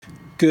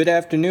Good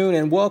afternoon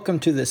and welcome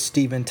to the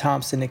Stephen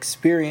Thompson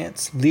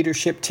Experience,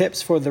 Leadership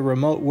Tips for the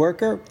Remote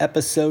Worker,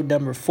 episode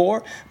number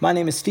 4. My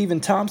name is Stephen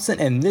Thompson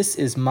and this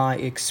is my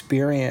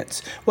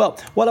experience. Well,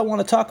 what I want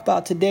to talk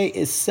about today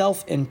is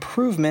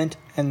self-improvement,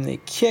 and the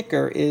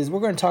kicker is we're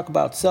going to talk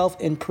about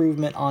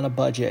self-improvement on a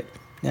budget.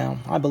 Now,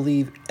 I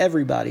believe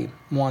everybody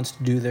wants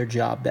to do their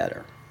job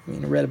better.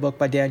 I read a book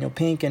by Daniel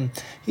Pink, and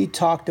he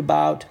talked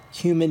about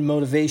human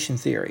motivation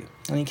theory,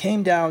 and he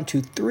came down to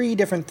 3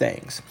 different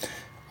things: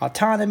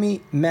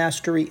 autonomy,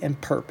 mastery, and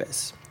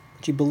purpose.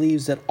 He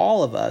believes that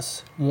all of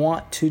us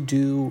want to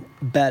do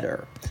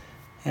better.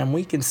 And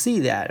we can see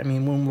that.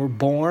 When we're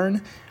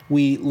born,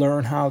 we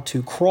learn how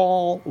to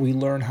crawl, we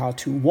learn how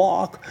to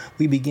walk,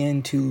 we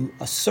begin to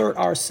assert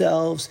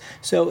ourselves.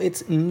 So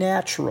it's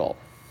natural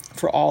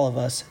for all of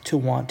us to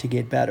want to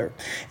get better.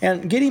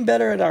 And getting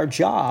better at our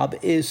job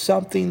is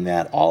something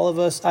that all of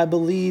us, I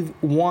believe,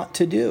 want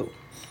to do.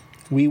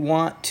 We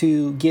want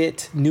to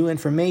get new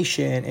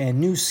information and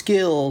new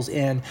skills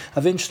and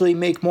eventually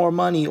make more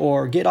money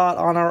or get out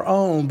on our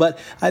own. But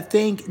I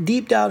think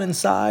deep down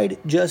inside,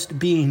 just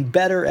being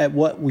better at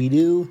what we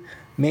do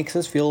makes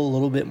us feel a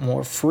little bit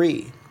more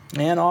free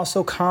and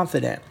also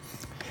confident.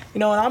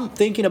 And I'm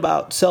thinking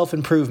about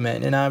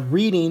self-improvement, and I'm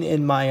reading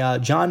in my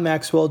John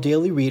Maxwell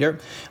Daily Reader.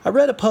 I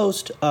read a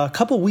post a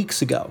couple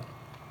weeks ago,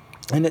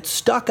 and it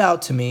stuck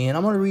out to me, and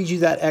I'm going to read you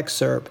that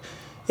excerpt.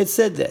 It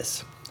said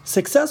this: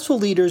 "Successful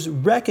leaders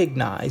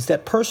recognize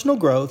that personal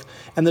growth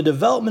and the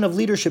development of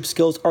leadership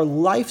skills are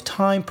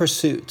lifetime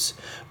pursuits.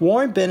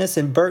 Warren Bennis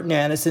and Burt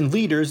Nannis in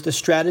Leaders, The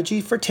Strategy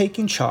for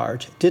Taking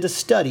Charge, did a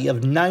study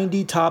of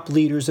 90 top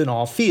leaders in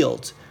all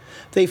fields.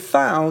 They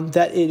found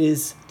that it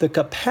is the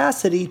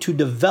capacity to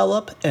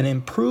develop and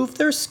improve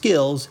their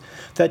skills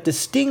that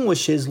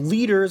distinguishes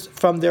leaders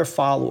from their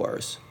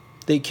followers.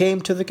 They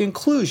came to the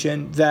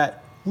conclusion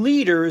that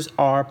leaders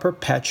are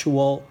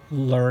perpetual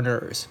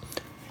learners."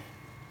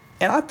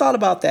 And I thought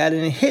about that,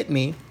 and it hit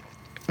me.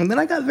 And then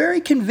I got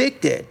very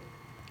convicted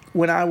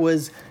when I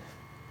was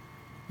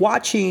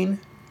watching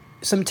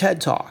some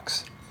TED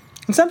Talks.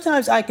 And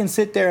sometimes I can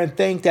sit there and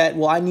think that,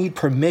 I need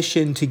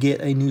permission to get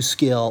a new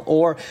skill,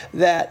 or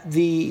that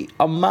the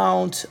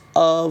amount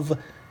of,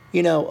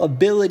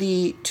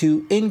 ability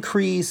to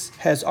increase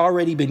has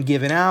already been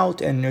given out,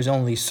 and there's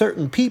only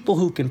certain people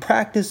who can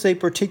practice a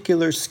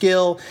particular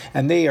skill,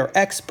 and they are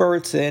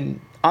experts, and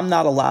I'm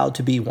not allowed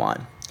to be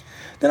one.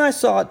 Then I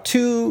saw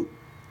 2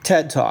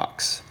 TED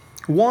Talks,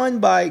 one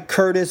by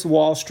Curtis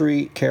Wall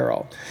Street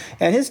Carroll.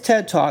 And his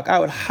TED Talk, I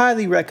would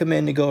highly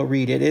recommend to go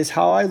read it, is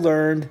how I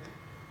learned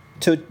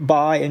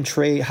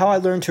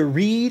to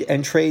read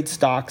and trade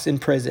stocks in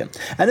prison.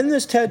 And in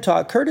this TED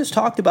Talk, Curtis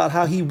talked about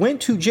how he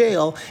went to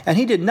jail and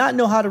he did not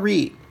know how to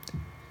read.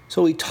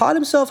 So he taught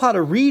himself how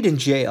to read in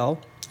jail.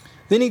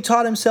 Then he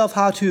taught himself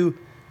how to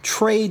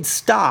trade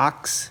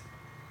stocks.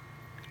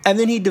 And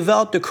then he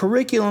developed a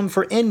curriculum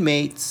for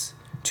inmates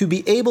to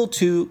be able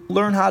to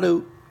learn how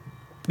to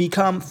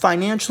become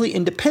financially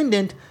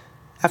independent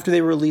after they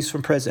were released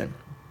from prison.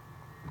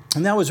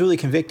 And that was really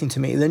convicting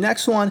to me. The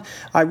next one,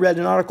 I read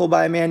an article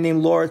by a man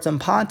named Lawrence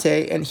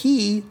Ampante, and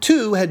he,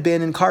 too, had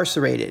been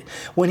incarcerated.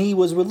 When he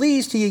was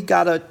released, he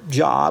got a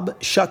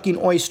job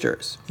shucking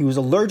oysters. He was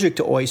allergic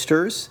to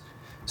oysters,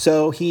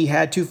 so he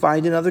had to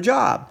find another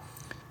job.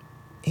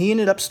 He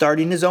ended up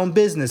starting his own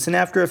business, and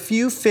after a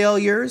few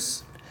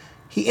failures,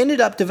 he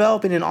ended up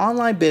developing an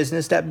online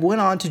business that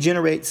went on to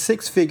generate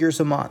 6 figures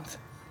a month.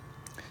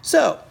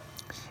 So,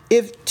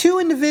 if 2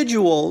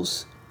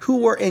 individuals who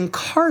were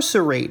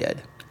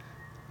incarcerated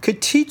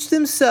could teach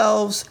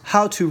themselves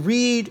how to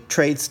read,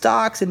 trade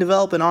stocks, and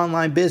develop an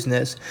online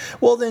business,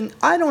 then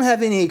I don't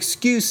have any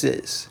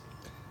excuses.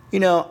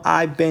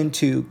 I've been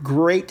to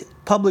great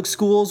public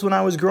schools when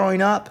I was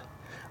growing up.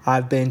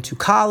 I've been to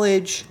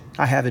college.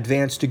 I have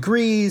advanced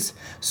degrees,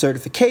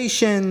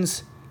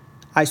 certifications.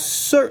 I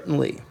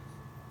certainly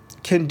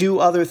can do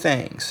other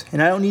things,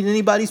 and I don't need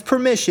anybody's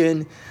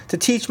permission to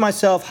teach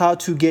myself how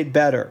to get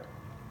better.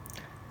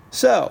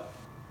 So,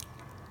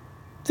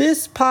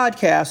 this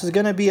podcast is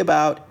going to be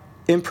about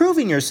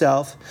improving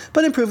yourself,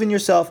 but improving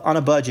yourself on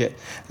a budget.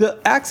 The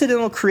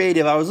Accidental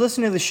Creative, I was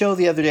listening to the show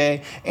the other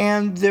day,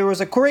 and there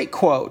was a great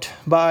quote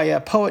by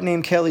a poet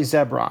named Kelly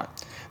Zebron.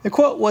 The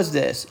quote was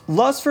this: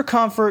 "Lust for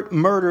comfort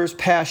murders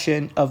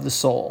passion of the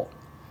soul."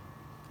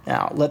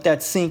 Now, let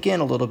that sink in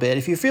a little bit.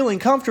 If you're feeling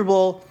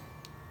comfortable,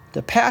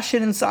 the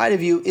passion inside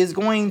of you is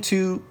going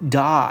to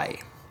die.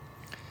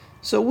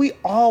 So we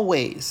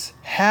always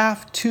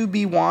have to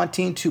be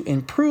wanting to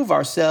improve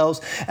ourselves.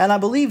 And I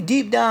believe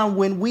deep down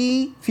when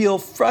we feel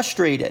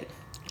frustrated,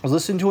 I was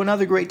listening to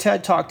another great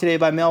TED Talk today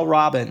by Mel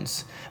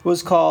Robbins. It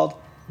was called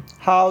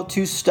How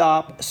to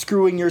Stop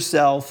Screwing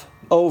Yourself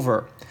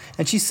Over.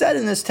 And she said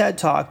in this TED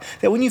Talk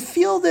that when you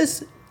feel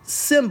this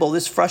symbol,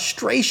 this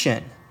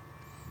frustration,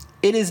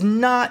 it is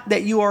not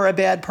that you are a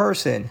bad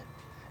person.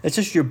 It's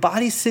just your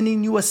body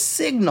sending you a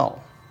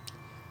signal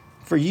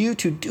for you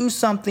to do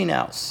something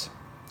else.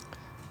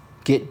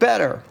 Get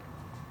better.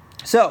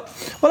 So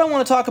what I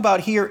want to talk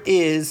about here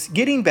is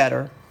getting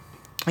better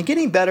and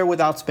getting better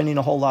without spending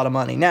a whole lot of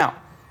money. Now,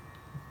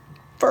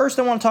 first,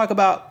 I want to talk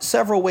about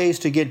several ways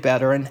to get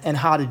better and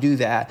how to do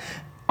that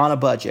on a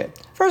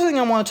budget. First thing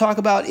I want to talk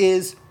about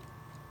is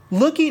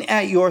looking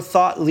at your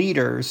thought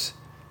leaders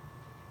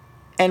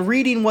and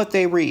reading what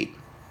they read.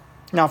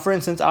 Now, for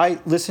instance, I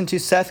listen to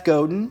Seth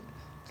Godin,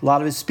 a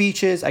lot of his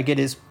speeches. I get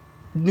his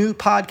new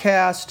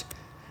podcast.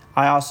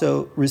 I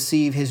also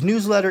receive his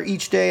newsletter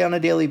each day on a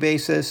daily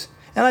basis.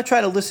 And I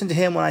try to listen to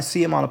him when I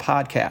see him on a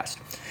podcast.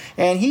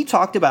 And he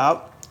talked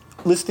about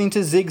listening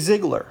to Zig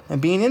Ziglar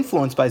and being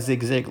influenced by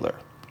Zig Ziglar.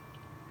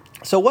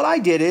 So what I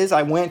did is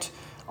I went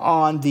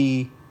on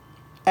the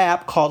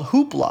app called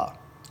Hoopla.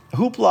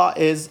 Hoopla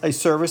is a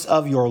service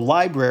of your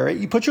library.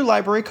 You put your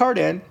library card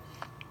in,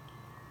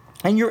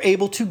 and you're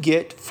able to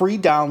get free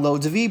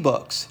downloads of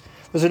ebooks.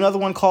 There's another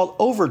one called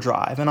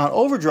Overdrive. And on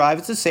Overdrive,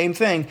 it's the same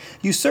thing.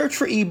 You search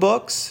for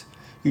ebooks,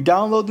 you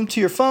download them to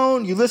your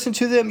phone, you listen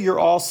to them, you're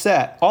all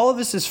set. All of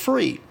this is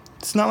free.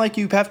 It's not like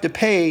you have to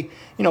pay,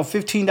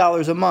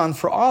 $15 a month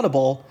for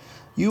Audible.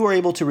 You are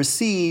able to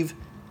receive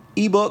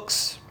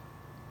ebooks,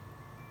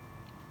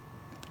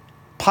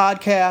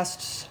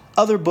 podcasts,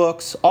 other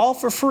books, all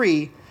for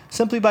free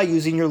simply by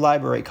using your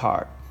library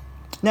card.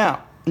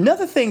 Now,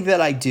 another thing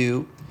that I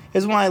do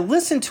is when I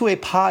listen to a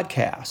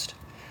podcast,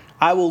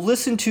 I will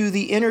listen to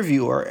the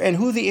interviewer and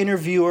who the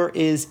interviewer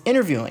is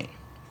interviewing.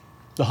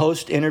 The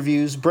host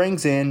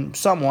brings in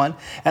someone,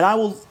 and I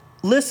will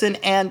listen,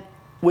 and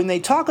when they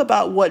talk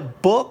about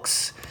what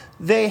books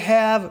they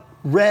have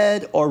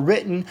read or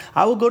written,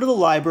 I will go to the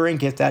library and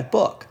get that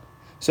book.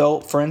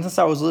 So, for instance,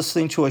 I was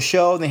listening to a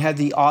show, and they had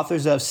the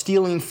authors of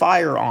Stealing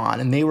Fire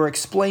on, and they were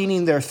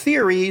explaining their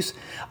theories.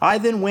 I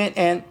then went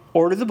and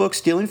ordered the book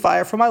Stealing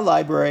Fire from my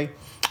library.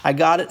 I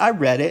got it, I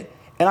read it,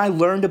 and I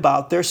learned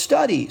about their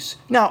studies.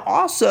 Now,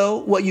 also,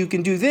 what you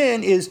can do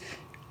then is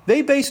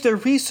they base their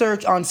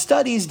research on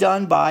studies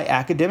done by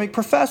academic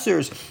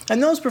professors,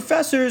 and those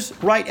professors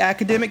write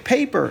academic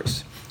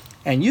papers.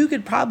 And you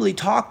could probably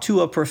talk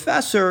to a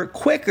professor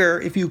quicker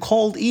if you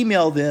cold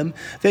email them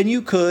than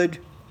you could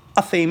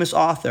a famous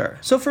author.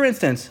 So, for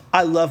instance,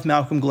 I love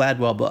Malcolm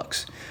Gladwell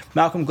books.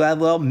 Malcolm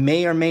Gladwell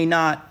may or may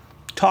not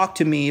talk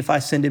to me if I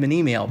send him an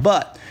email,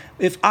 but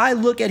if I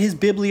look at his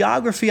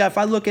bibliography, if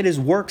I look at his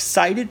works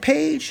cited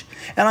page,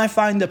 and I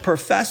find the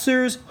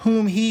professors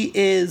whom he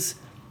is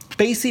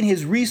basing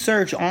his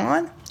research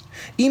on,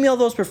 email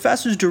those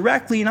professors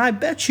directly, and I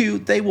bet you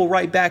they will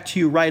write back to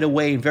you right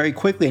away and very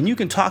quickly, and you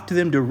can talk to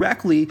them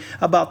directly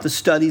about the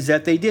studies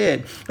that they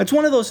did. It's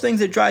one of those things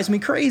that drives me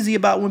crazy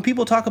about when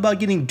people talk about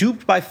getting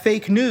duped by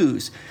fake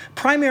news.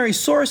 Primary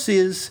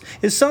sources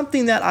is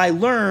something that I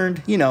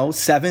learned,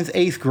 7th,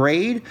 8th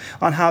grade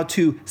on how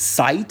to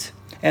cite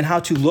and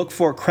how to look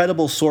for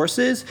credible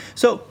sources.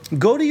 So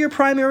go to your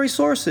primary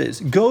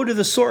sources. Go to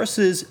the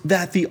sources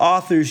that the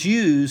authors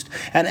used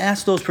and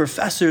ask those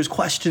professors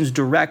questions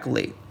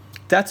directly.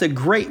 That's a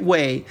great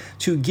way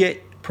to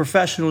get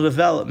professional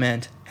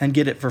development and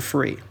get it for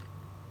free.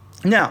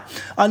 Now,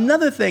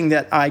 another thing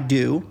that I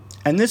do,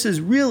 and this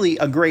is really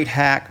a great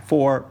hack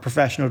for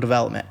professional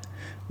development,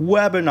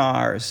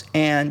 webinars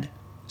and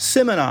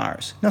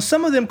seminars. Now,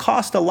 some of them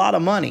cost a lot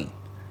of money.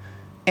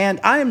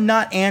 And I am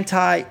not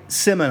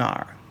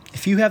anti-seminar.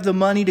 If you have the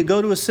money to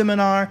go to a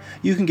seminar,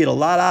 you can get a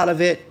lot out of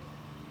it.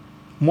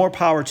 More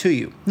power to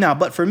you. Now,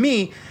 but for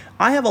me,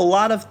 I have a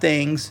lot of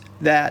things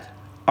that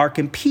are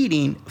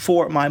competing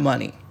for my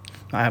money.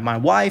 I have my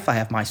wife, I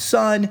have my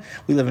son,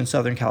 we live in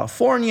Southern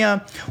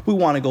California, we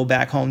want to go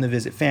back home to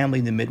visit family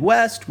in the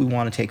Midwest, we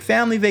want to take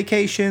family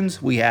vacations,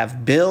 we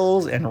have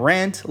bills and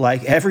rent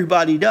like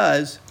everybody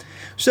does.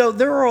 So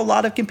there are a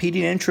lot of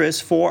competing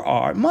interests for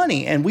our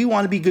money, and we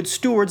want to be good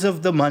stewards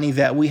of the money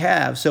that we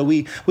have. So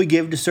we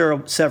give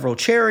to several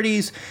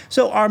charities.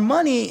 So our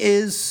money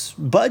is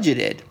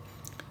budgeted.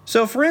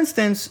 So for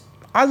instance,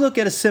 I look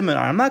at a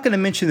seminar. I'm not going to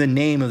mention the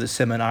name of the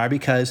seminar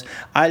because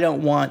I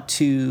don't want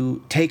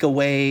to take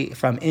away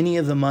from any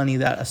of the money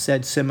that a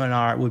said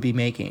seminar would be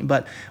making.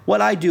 But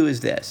what I do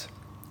is this.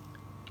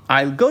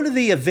 I go to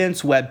the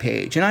events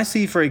webpage and I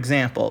see, for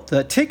example,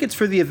 the tickets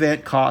for the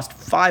event cost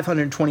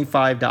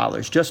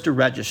 $525 just to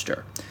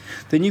register.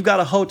 Then you've got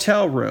a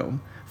hotel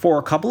room for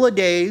a couple of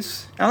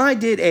days, and I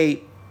did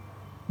a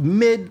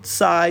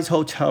mid-size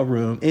hotel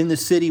room in the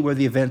city where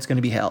the event's going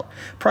to be held.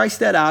 Priced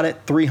that out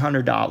at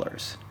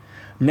 $300.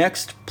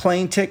 Next,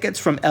 plane tickets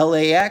from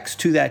LAX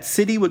to that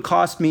city would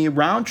cost me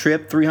round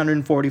trip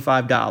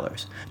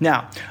 $345.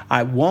 Now,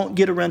 I won't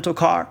get a rental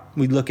car.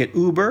 We look at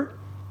Uber.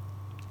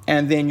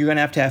 And then you're going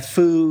to have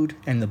food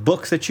and the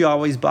books that you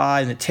always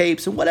buy and the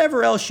tapes and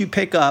whatever else you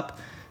pick up,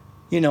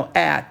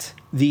 at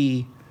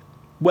the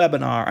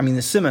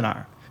the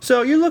seminar.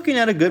 So you're looking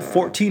at a good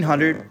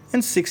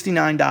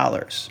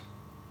 $1,469,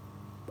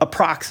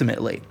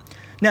 approximately.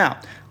 Now,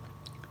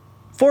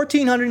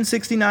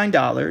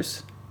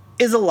 $1,469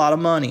 is a lot of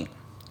money.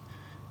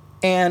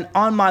 And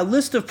on my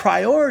list of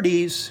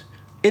priorities,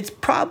 it's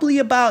probably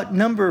about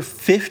number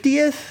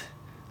 50th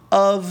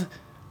of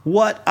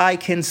what I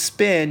can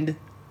spend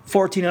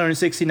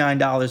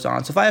 $1,469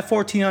 on. So if I have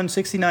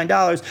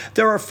 $1,469,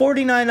 there are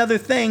 49 other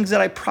things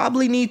that I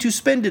probably need to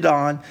spend it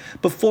on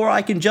before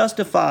I can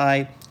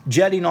justify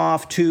jetting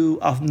off to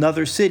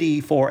another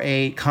city for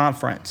a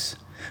conference.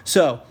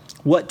 So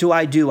what do?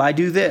 I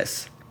do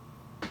this.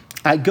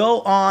 I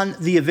go on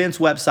the event's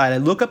website, I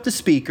look up the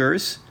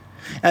speakers,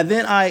 and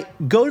then I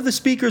go to the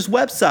speakers'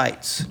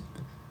 websites.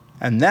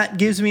 And that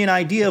gives me an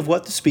idea of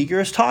what the speaker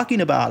is talking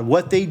about,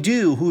 what they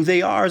do, who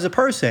they are as a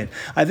person.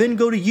 I then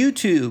go to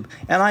YouTube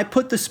and I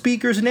put the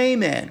speaker's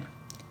name in.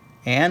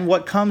 And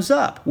what comes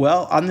up?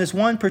 Well, on this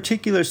one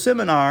particular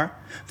seminar,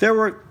 there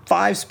were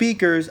 5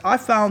 speakers. I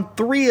found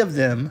 3 of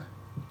them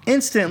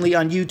instantly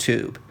on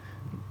YouTube.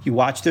 You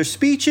watch their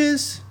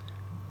speeches,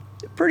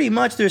 pretty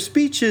much their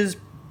speeches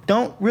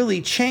don't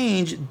really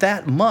change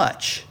that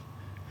much.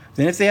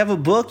 Then if they have a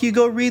book, you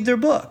go read their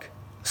book.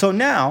 So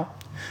now,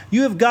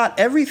 you have got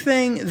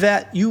everything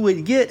that you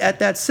would get at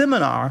that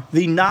seminar,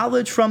 the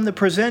knowledge from the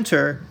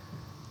presenter,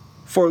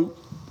 for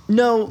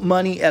no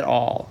money at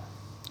all.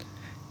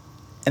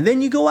 And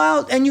then you go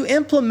out and you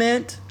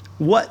implement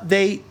what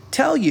they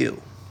tell you.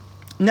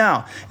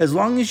 Now, as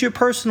long as you're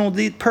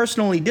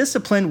personally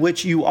disciplined,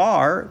 which you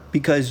are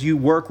because you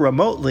work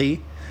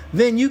remotely,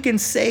 then you can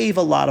save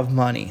a lot of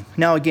money.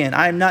 Now, again,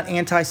 I'm not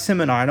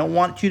anti-seminar. I don't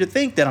want you to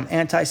think that I'm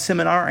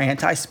anti-seminar or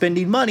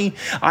anti-spending money.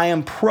 I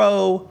am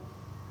pro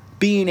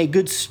being a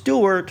good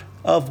steward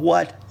of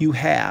what you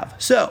have.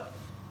 So,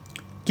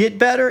 get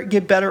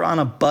better on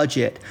a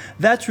budget.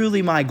 That's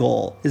really my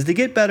goal, is to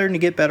get better and to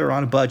get better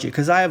on a budget,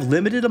 because I have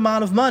limited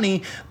amount of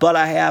money, but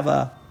I have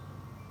a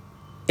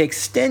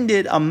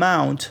extended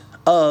amount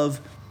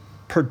of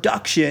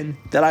production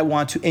that I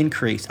want to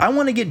increase. I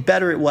want to get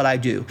better at what I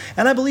do.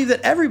 And I believe that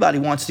everybody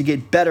wants to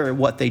get better at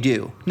what they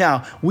do.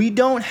 Now, we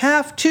don't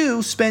have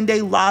to spend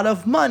a lot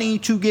of money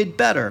to get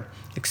better,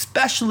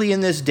 especially in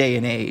this day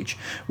and age.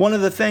 One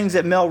of the things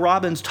that Mel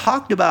Robbins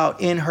talked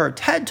about in her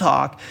TED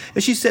Talk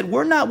is she said,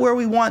 we're not where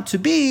we want to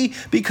be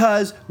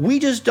because we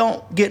just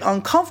don't get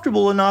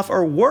uncomfortable enough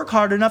or work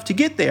hard enough to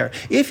get there.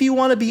 If you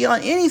want to be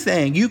on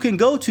anything, you can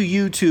go to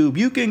YouTube,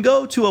 you can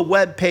go to a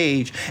web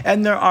page,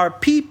 and there are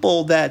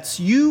people that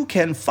you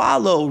can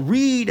follow,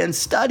 read, and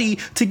study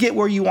to get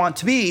where you want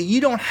to be. You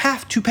don't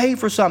have to pay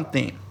for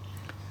something.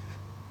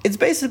 It's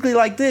basically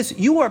like this.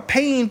 You are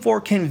paying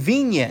for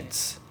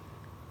convenience.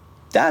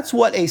 That's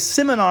what a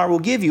seminar will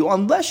give you.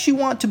 Unless you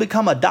want to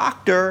become a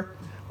doctor,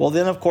 well,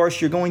 then, of course,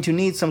 you're going to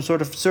need some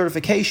sort of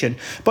certification.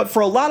 But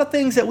for a lot of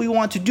things that we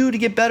want to do to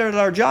get better at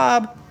our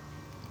job,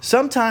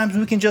 sometimes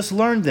we can just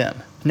learn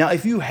them. Now,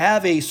 if you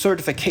have a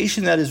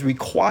certification that is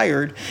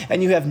required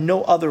and you have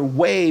no other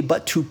way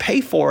but to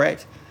pay for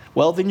it,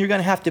 well, then you're going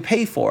to have to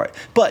pay for it.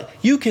 But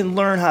you can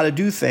learn how to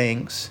do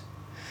things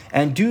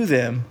and do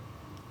them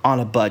on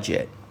a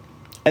budget.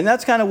 And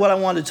that's kind of what I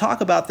wanted to talk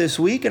about this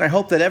week, and I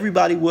hope that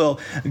everybody will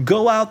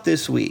go out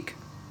this week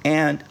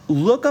and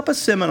look up a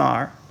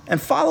seminar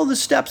and follow the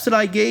steps that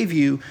I gave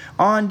you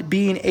on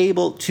being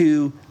able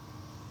to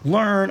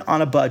learn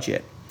on a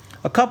budget.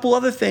 A couple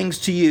other things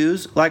to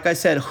use, like I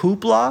said,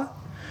 Hoopla,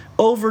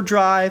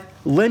 Overdrive,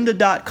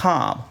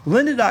 lynda.com.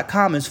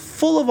 Lynda.com is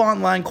full of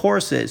online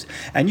courses,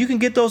 and you can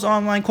get those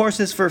online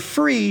courses for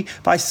free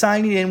by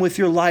signing in with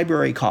your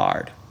library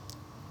card.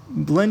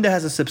 Lynda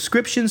has a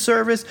subscription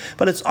service,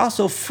 but it's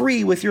also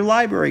free with your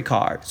library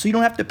card, so you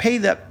don't have to pay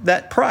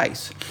that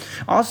price.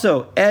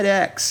 Also,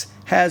 edX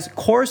has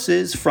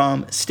courses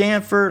from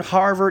Stanford,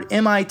 Harvard,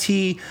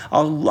 MIT,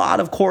 a lot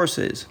of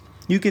courses.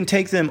 You can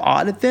take them,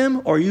 audit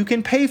them, or you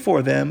can pay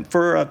for them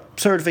for a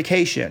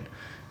certification.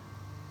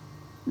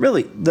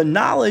 Really, the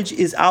knowledge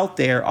is out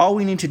there. All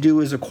we need to do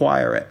is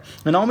acquire it.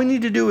 And all we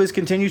need to do is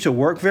continue to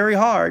work very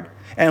hard,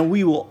 and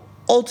we will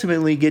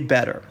ultimately get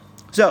better.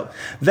 So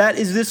that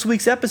is this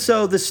week's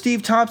episode, The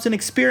Steve Thompson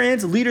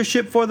Experience,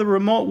 Leadership for the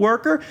Remote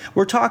Worker.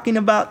 We're talking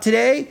about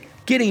today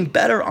getting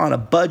better on a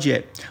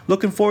budget.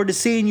 Looking forward to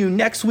seeing you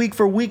next week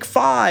for week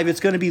 5. It's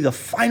going to be the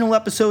final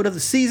episode of the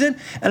season,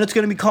 and it's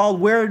going to be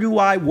called Where Do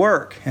I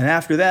Work? And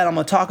after that, I'm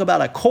going to talk about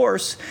a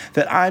course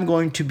that I'm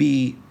going to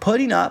be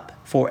putting up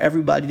for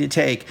everybody to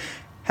take.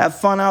 Have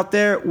fun out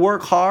there,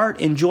 work hard,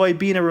 enjoy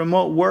being a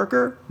remote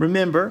worker.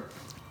 Remember,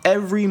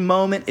 every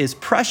moment is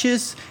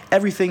precious.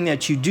 Everything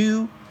that you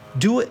do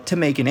it to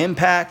make an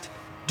impact.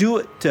 Do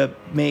it to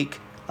make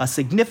a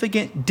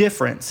significant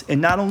difference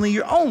in not only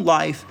your own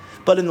life,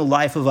 but in the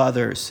life of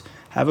others.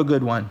 Have a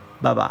good one.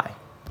 Bye-bye.